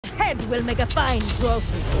head will make a fine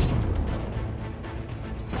trophy.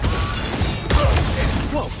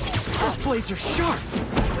 Whoa! Those blades are sharp!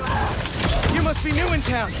 You must be new in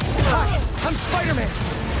town! Hi, I'm Spider-Man!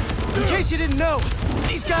 In case you didn't know,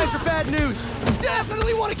 these guys are bad news!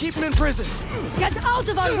 Definitely want to keep them in prison! Get out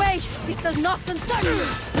of our way! This does not concern you!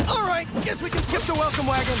 Alright, guess we can skip the welcome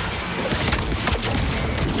wagon!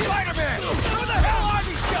 Spider-Man! Who the hell are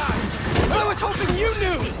these guys? I was hoping you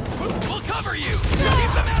knew! We'll cover you!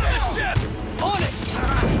 Keep them out of the ship! On it!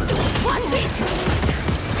 Watch it!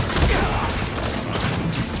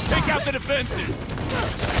 Take out the defenses!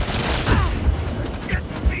 Get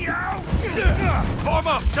me out! Form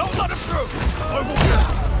up! Don't let him through!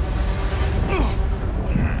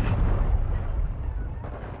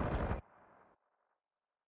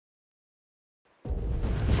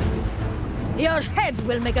 Your head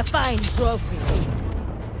will make a fine trophy.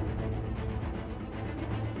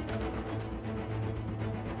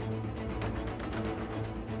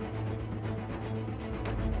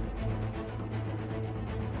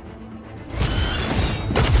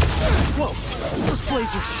 Whoa! Those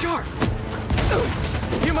blades are sharp!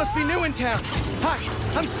 You must be new in town! Hi,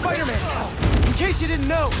 I'm Spider-Man! In case you didn't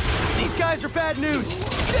know, these guys are bad news!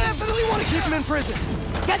 Definitely want to keep them in prison!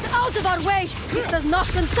 Get out of our way! This does not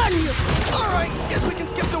concern you! Alright, guess we can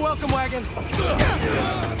skip the welcome wagon!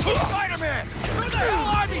 Spider-Man! Who the hell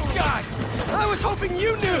are these guys? I was hoping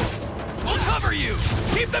you knew! We'll cover you!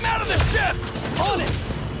 Keep them out of the ship! On it!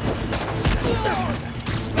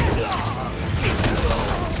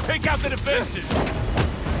 Take out the defenses!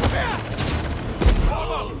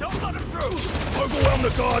 Form up! Don't let him through! Overwhelm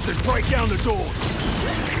the guards and break down the doors!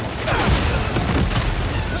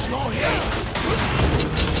 Small hits!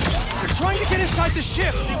 They're trying to get inside the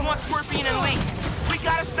ship! He wants Scorpion and Link. We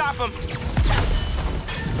gotta stop him.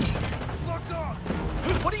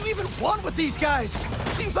 What do you even want with these guys?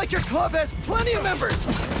 Seems like your club has plenty of members!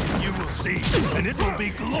 You will see, and it will be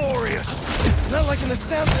glorious! Not liking the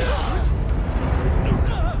sound.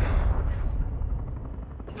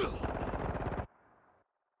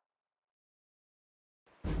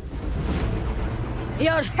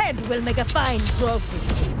 Your head will make a fine trophy.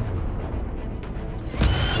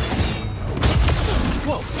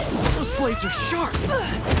 Whoa! Those blades are sharp!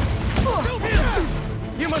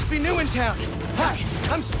 You must be new in town! Hi,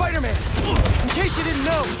 I'm Spider-Man! In case you didn't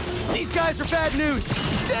know, these guys are bad news!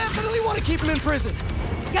 Definitely want to keep them in prison!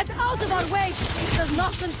 Get out of our way! This does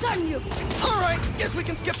not concern you! Alright, guess we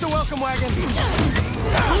can skip the welcome wagon!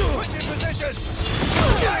 Switch in position!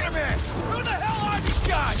 Spider-Man! Who the hell are these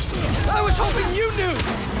guys? I was hoping you knew!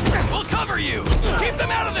 We'll cover you! Keep them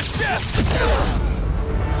out of the ship!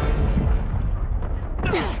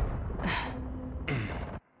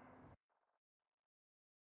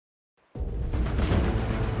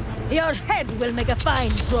 Your head will make a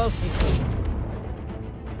fine trophy.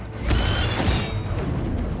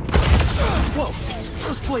 Whoa!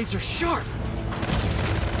 Those blades are sharp!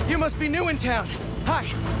 You must be new in town! Hi,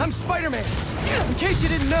 I'm Spider-Man! In case you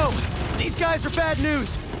didn't know, these guys are bad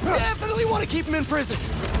news! Definitely want to keep them in prison!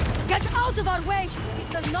 Get out of our way!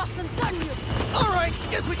 This does not concern you! Alright,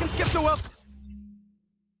 guess we can skip the welcome...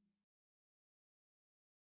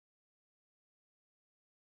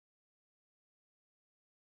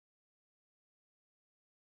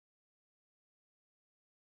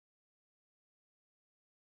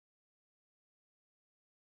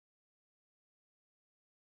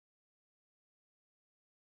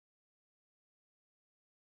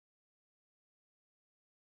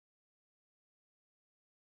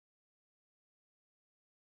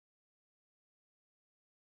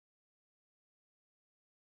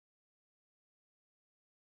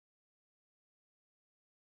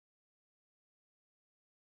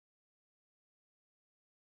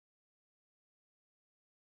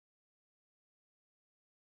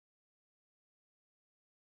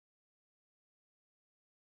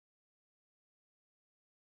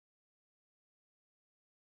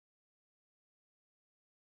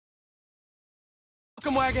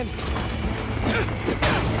 welcome wagon!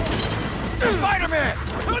 Spider-Man!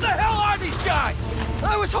 Who the hell are these guys?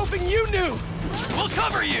 I was hoping you knew! We'll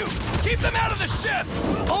cover you! Keep them out of the ship!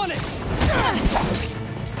 On it!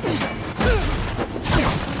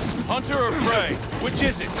 Hunter or prey? Which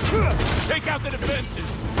is it? Take out the defenses!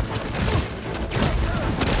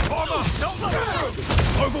 Form up! Don't let him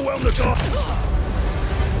through! Overwhelm the guard!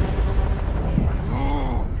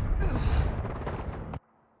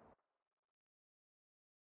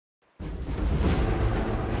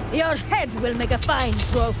 Your head will make a fine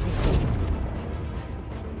trophy.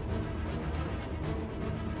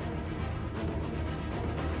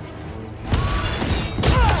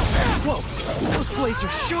 Whoa! Those blades are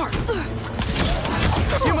sharp.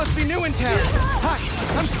 You must be new in town. Hi,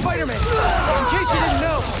 I'm Spider-Man. In case you didn't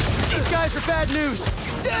know, these guys are bad news.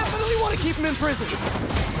 Definitely want to keep them in prison.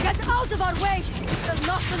 Get out of our way! They'll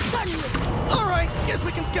not concern you! All right, guess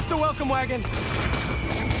we can skip the welcome wagon.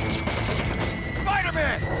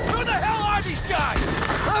 Spider-Man! Who the hell are these guys?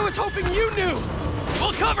 I was hoping you knew.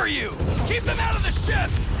 We'll cover you! Keep them out of the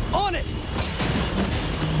ship! On it.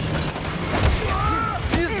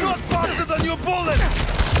 He's not faster than your bullets!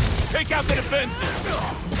 Take out the defenses!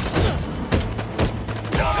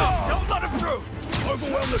 Don't let him through!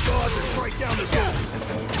 Overwhelm the guards and break down the door!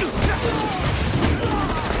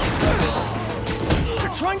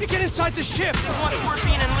 They're trying to get inside the ship. Want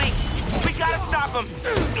Scorpion and Lee. We gotta stop them.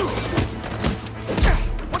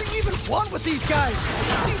 What do you even want with these guys?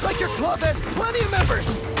 Seems like your club has plenty of members.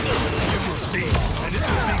 You will see, and it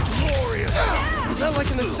will be glorious! Not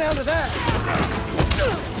liking the sound of that.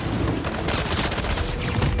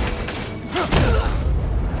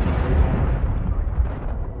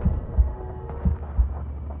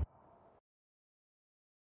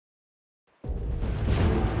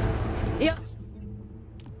 Yep.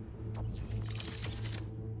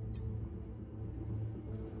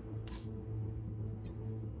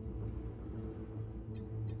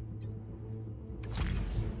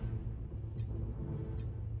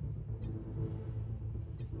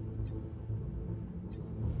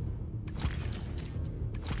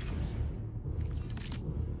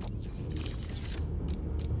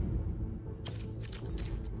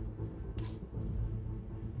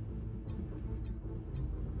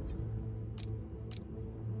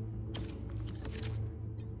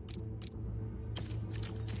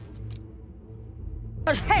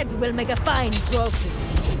 Your head will make a fine trophy.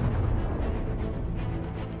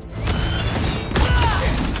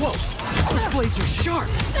 Whoa, those blades are sharp.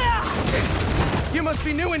 You must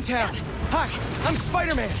be new in town. Hi, I'm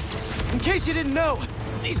Spider-Man. In case you didn't know,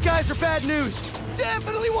 these guys are bad news.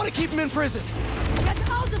 Definitely want to keep them in prison. Get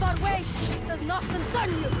out of our way! Does not concern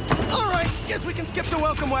you! All right, guess we can skip the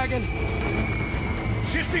welcome wagon.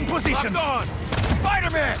 Shifting positions! On!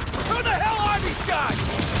 Spider-Man! Who the hell are these guys?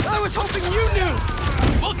 I was hoping you knew.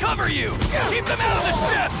 We'll cover you! Keep them out of the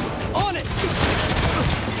ship! On it.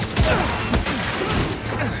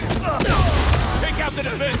 Take out the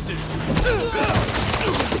defenses!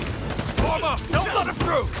 Form up! Don't let them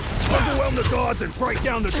through! Overwhelm the guards and break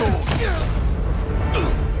down the door!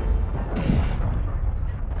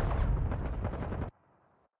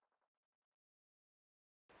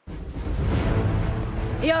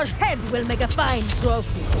 Your head will make a fine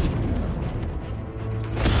trophy.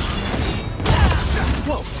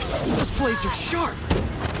 Whoa, those blades are sharp.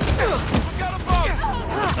 We got a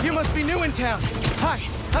boat! You must be new in town. Hi,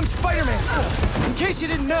 I'm Spider-Man. In case you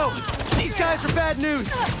didn't know, these guys are bad news.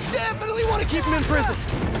 Definitely want to keep them in prison.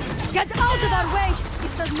 Get out of our way!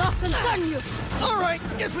 It does not concern you! All right,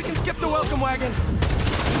 guess we can skip the welcome wagon.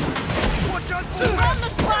 Watch out! Run the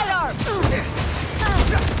spider!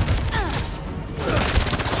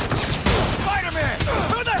 Spider-Man!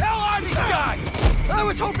 Who the hell are these guys? I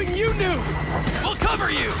was hoping you knew. We'll cover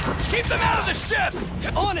you! Keep them out of the ship!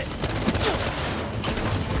 On it.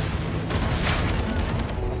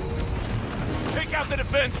 Take out the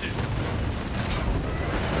defenses!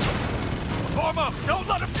 Form up! Don't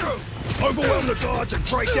let them through! Overwhelm the guards and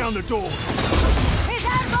break down the door! His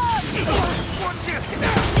elbows!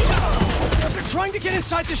 They're trying to get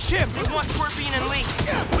inside the ship. We want Scorpion and Lee.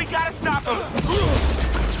 We gotta stop them.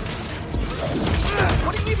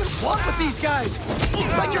 What do you even want with these guys?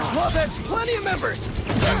 Seems like your club has plenty of members.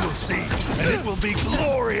 You will see, and it will be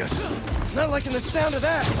glorious! Not liking the sound of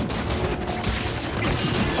that.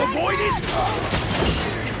 Avoid his...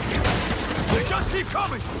 They just keep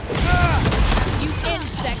coming! You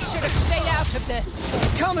insects should have stayed out of this!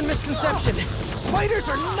 Common misconception. Spiders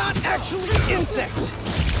are not actually insects.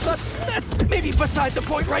 But that's maybe beside the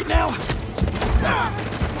point right now.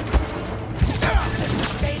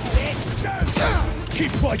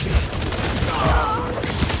 Keep fighting!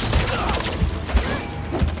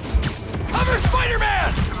 Cover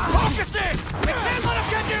Spider-Man! Focus in! We can't let him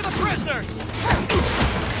get near the prisoners!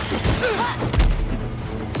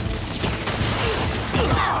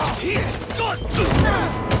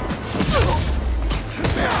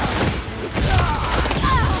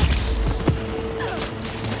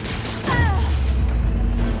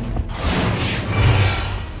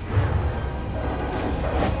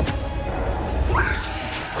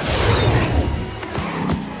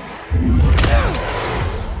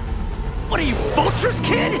 What are you, vultures,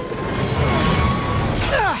 kid?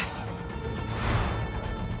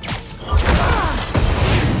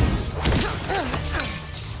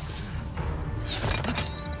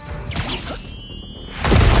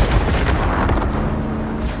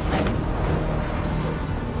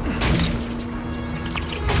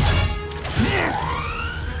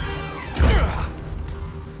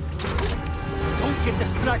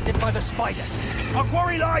 by the spiders. Our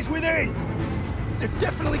quarry lies within! They're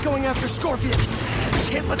definitely going after Scorpion. I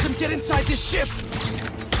can't let them get inside this ship.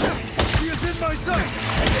 He is in my sight!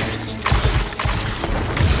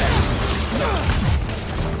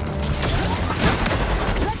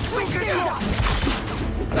 Let's switch things up!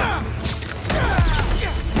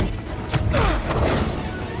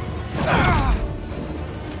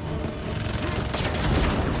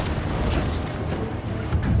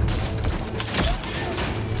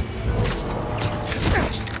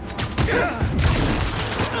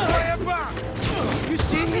 You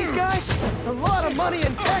seen these guys? A lot of money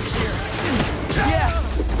and tech here. Yeah,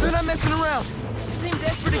 they're not messing around. Seem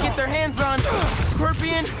desperate to get their hands on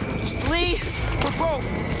Scorpion, Lee, or both.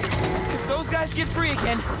 If those guys get free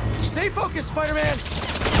again, Stay focused, Spider-Man.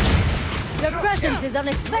 Your presence is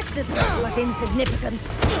unexpected, but insignificant.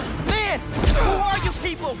 man, who are you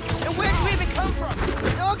people? And where do you even come from?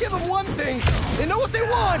 I'll give them one thing. They know what they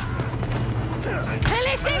want.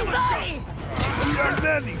 Anything, buddy! We are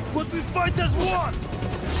many, but we fight as one!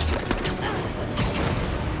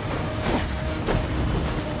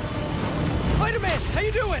 Spider-Man, how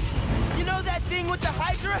you doing? You know that thing with the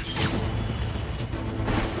Hydra?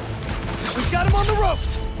 We've got him on the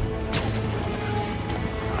ropes.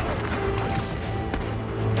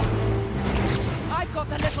 I've got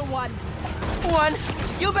the little one. One,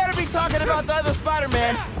 you better be talking about the other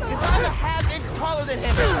Spider-Man, because I'm a half-inch taller than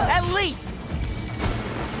him, at least!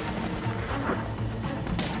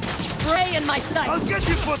 Prey in my I'll sights. get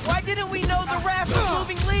you, but Why didn't we know the raft was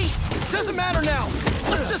moving Lee? Doesn't matter now.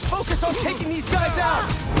 Let's just focus on taking these guys out,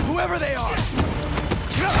 whoever they are.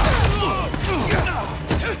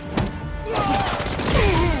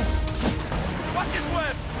 watch his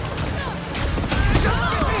web!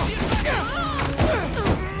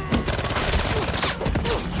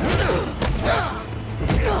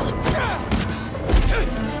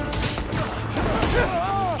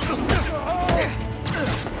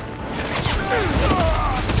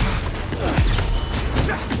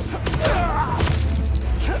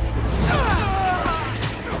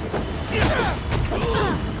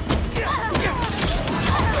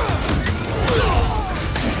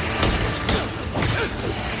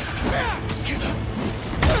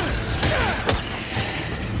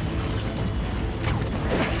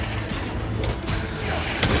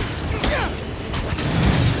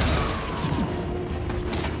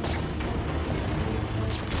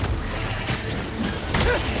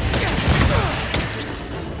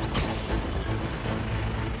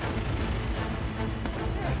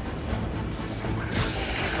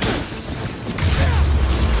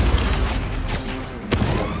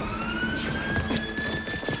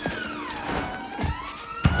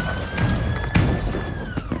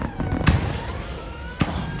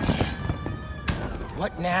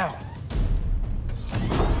 What now?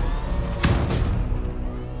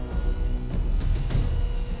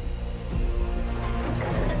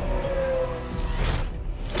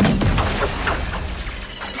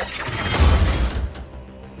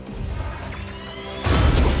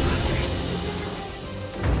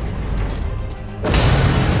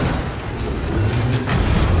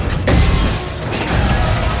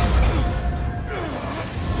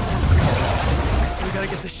 We gotta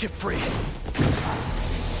get the ship free.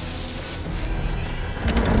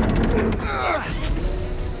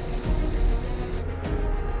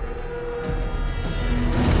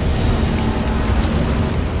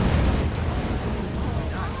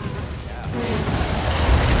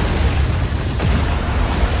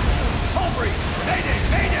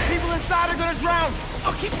 People inside are gonna drown!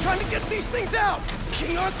 I'll keep trying to get these things out.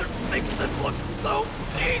 King Arthur makes this look so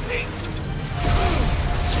easy.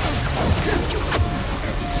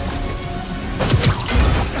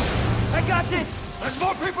 I got this! There's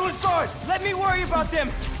more people inside! Let me worry about them!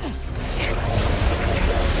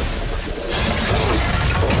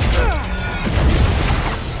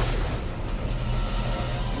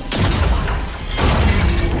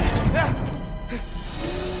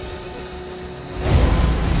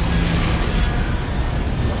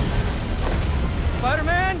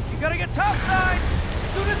 Spider-Man, you gotta get topside. As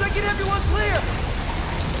soon as I get everyone clear!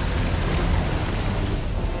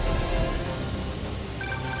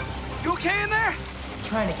 You okay in there?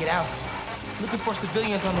 Trying to get out. Looking for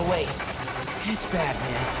civilians on the way. It's bad,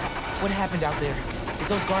 man. What happened out there? Did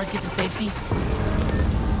those guards get to safety?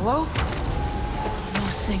 Hello? No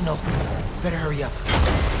signal. Better hurry up.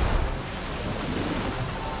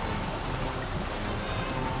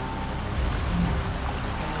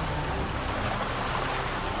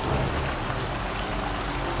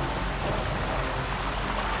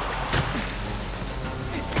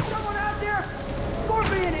 Someone out there!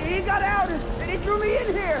 Scorpion! He got out and he drew me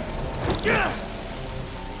in here!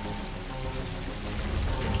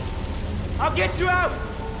 I'll get you out!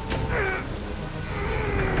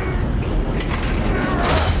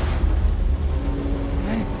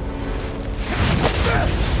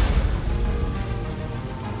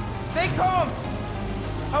 Stay calm!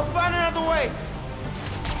 I'll find another way!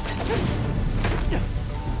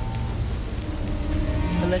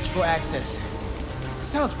 Electrical access.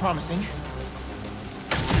 Sounds promising.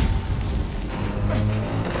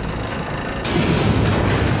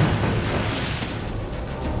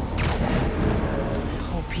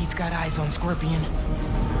 Oh, Pete's got eyes on Scorpion.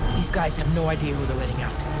 These guys have no idea who they're letting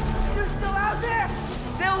out. You're still out there!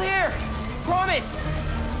 Still here! Promise!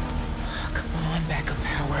 Come on, backup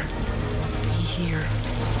power. Be here.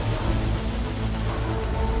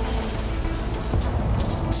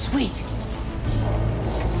 Sweet!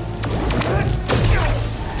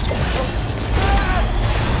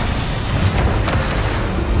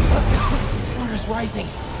 Water's rising.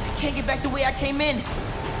 I can't get back the way I came in.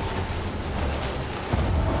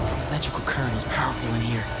 Electrical current is powerful in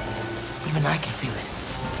here. Even I can feel it.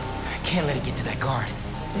 I can't let it get to that guard.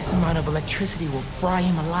 This amount of electricity will fry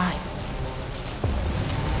him alive.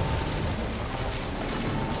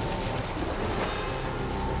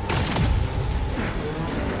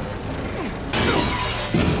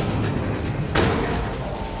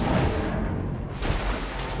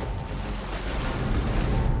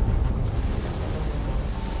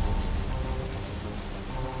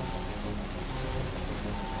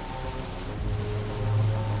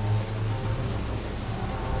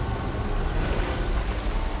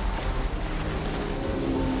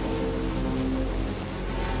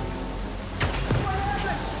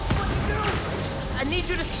 I need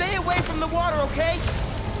you to stay away from the water, okay?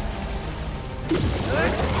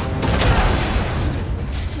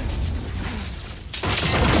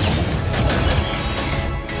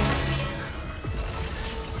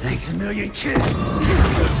 Thanks a million, kid.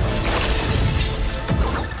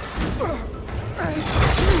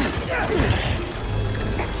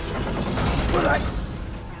 But I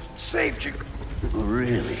saved you.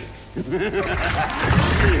 Really?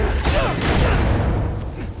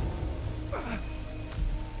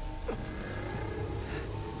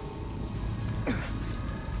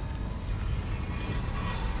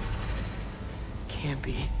 Can't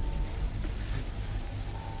be.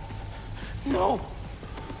 No!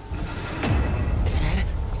 Dad?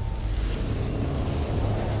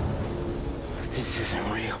 This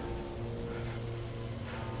isn't real.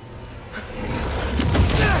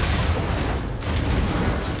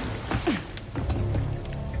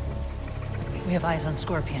 We have eyes on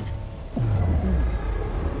Scorpion.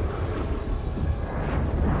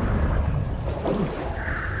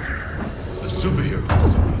 A superhero.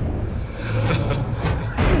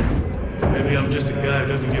 Maybe I'm just a guy who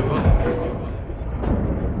doesn't give up.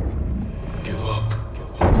 Give up.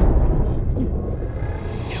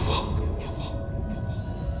 Give up. Give up.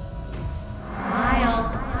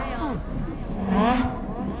 Miles. Huh?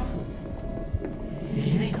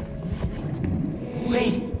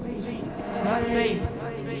 Wait. It's not safe.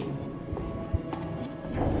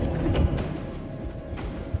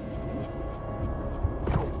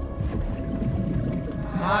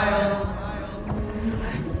 Miles.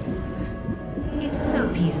 It's so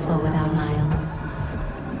peaceful without Miles.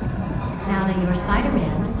 Now that you're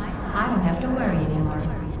Spider-Man, I don't have to worry anymore.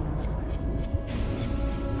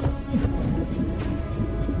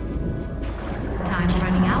 Time's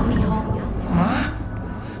running out, Mijo. Ma?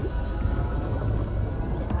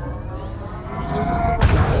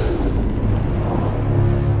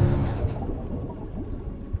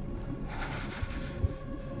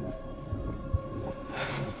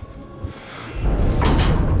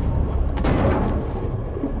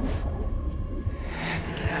 I have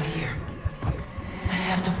to get out of here. I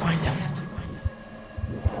have to find them.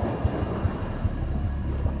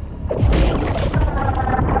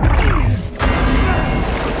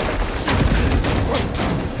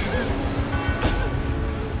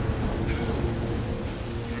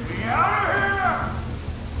 Be out of here!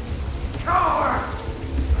 Coward!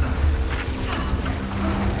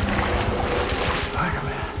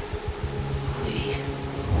 Spider-Man.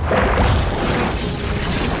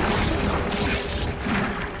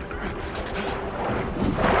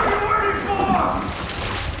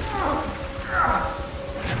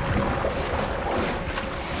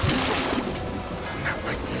 Not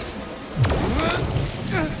like this.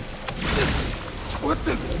 What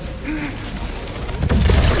the?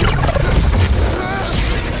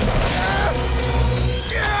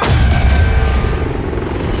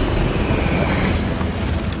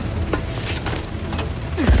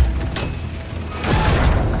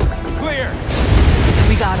 Clear!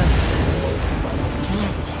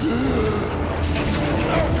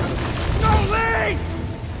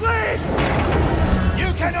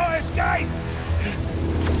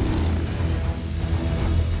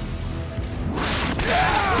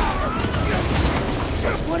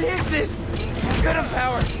 What is this? Venom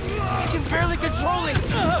power. I can barely control it.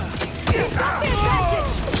 You've got the advantage!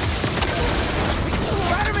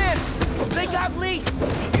 Spider-Man! They got Lee!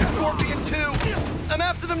 Scorpion 2! I'm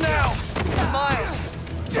after them now! Miles,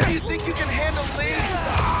 do you think you can handle Lee?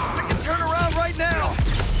 I can turn around right now!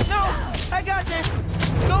 No! I got this!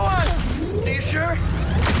 Go on! Are you sure?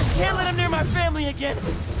 Can't let him near my family again!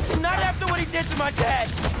 Not after what he did to my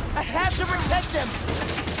dad! I have to protect them!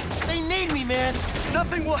 They need me, man!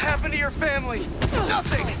 Nothing will happen to your family!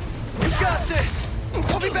 Nothing! You got this!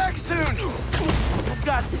 I'll be back soon! I've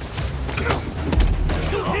got this!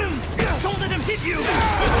 Shoot him! Don't let him hit you!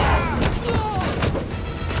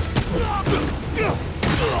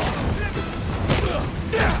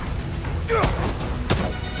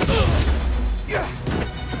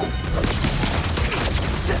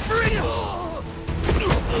 Set free!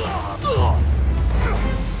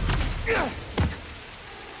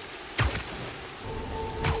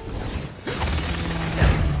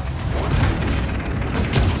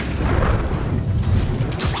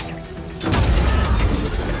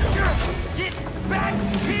 Get back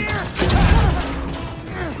here!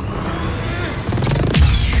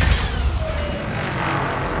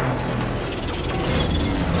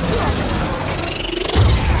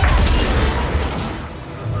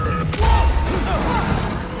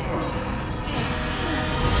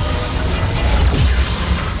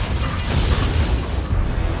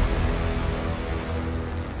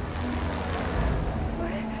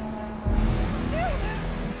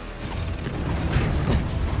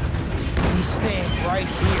 You stand right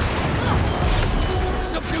here.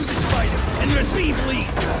 Subdue the spider and retrieve Lee!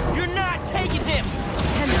 You're not taking him!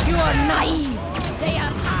 And you're naive!